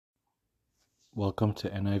Welcome to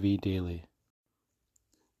NIV Daily.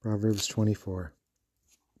 Proverbs 24.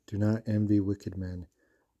 Do not envy wicked men,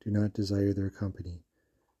 do not desire their company,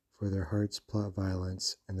 for their hearts plot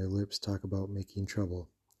violence, and their lips talk about making trouble.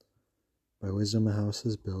 By wisdom a house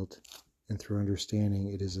is built, and through understanding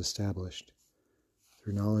it is established.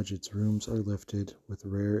 Through knowledge its rooms are lifted with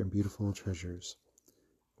rare and beautiful treasures.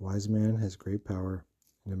 A wise man has great power,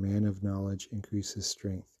 and a man of knowledge increases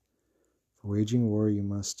strength. For waging war you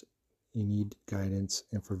need guidance,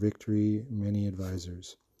 and for victory many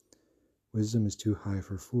advisers. Wisdom is too high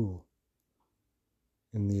for fool.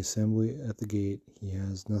 In the assembly at the gate he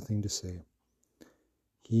has nothing to say.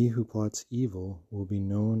 He who plots evil will be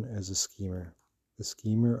known as a schemer. The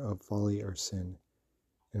schemer of folly are sin,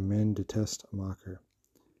 and men detest a mocker.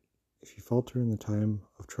 If you falter in the time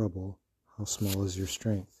of trouble, how small is your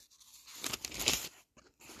strength?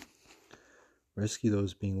 Rescue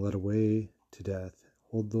those being led away to death.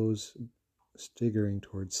 Hold those staggering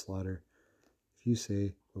towards slaughter. If you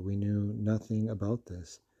say, "But we knew nothing about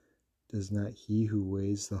this," does not he who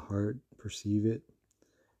weighs the heart perceive it?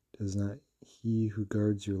 Does not he who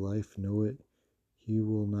guards your life know it?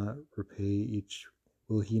 Will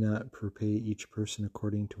he not repay each person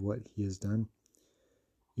according to what he has done?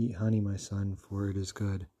 Eat honey, my son, for it is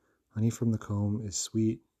good. Honey from the comb is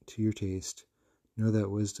sweet to your taste. Know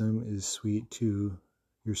that wisdom is sweet to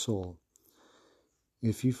your soul.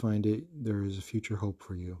 If you find it, there is a future hope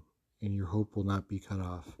for you, and your hope will not be cut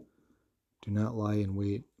off. Do not lie in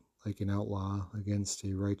wait like an outlaw against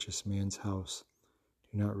a righteous man's house.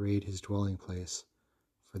 Do not raid his dwelling place.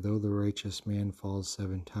 For though the righteous man falls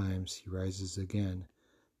 7 times, he rises again,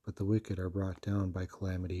 but the wicked are brought down by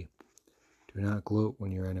calamity. Do not gloat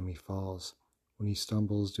when your enemy falls. When he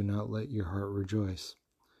stumbles, do not let your heart rejoice.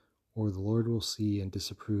 Or the Lord will see and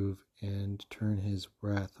disapprove and turn his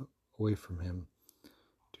wrath away from him.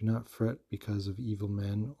 Do not fret because of evil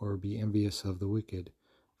men, or be envious of the wicked,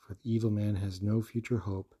 for the evil man has no future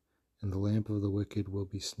hope, and the lamp of the wicked will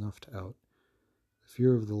be snuffed out.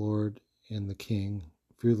 Fear the Lord and the King,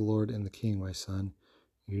 my son,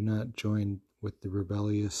 and do not join with the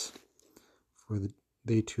rebellious, for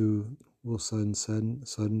they too will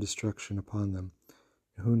sudden destruction upon them,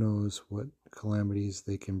 and who knows what calamities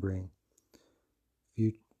they can bring.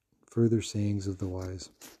 Further sayings of the wise.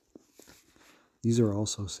 These are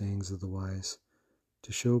also sayings of the wise.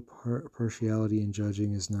 To show partiality in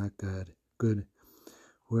judging is not good.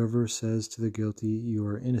 Whoever says to the guilty, "You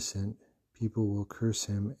are innocent," people will curse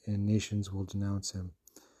him and nations will denounce him.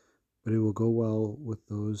 But it will go well with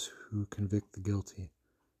those who convict the guilty,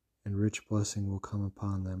 and rich blessing will come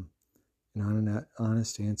upon them. An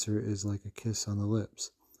honest answer is like a kiss on the lips.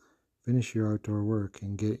 Finish your outdoor work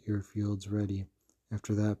and get your fields ready.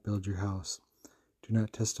 After that, build your house. Do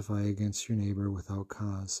not testify against your neighbor without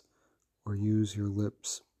cause, or use your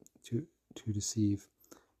lips to deceive.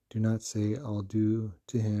 Do not say, "I'll do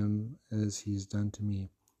to him as he's done to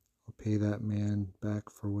me. I'll pay that man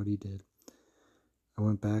back for what he did." I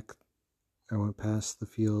went past the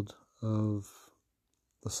field of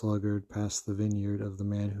the sluggard, past the vineyard of the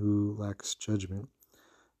man who lacks judgment.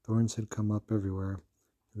 Thorns had come up everywhere.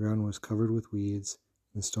 The ground was covered with weeds,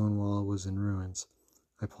 and the stone wall was in ruins.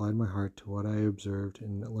 I applied my heart to what I observed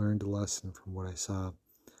and learned a lesson from what I saw. A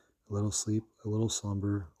little sleep, a little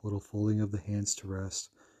slumber, a little folding of the hands to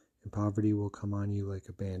rest, and poverty will come on you like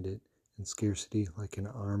a bandit, and scarcity like an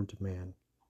armed man.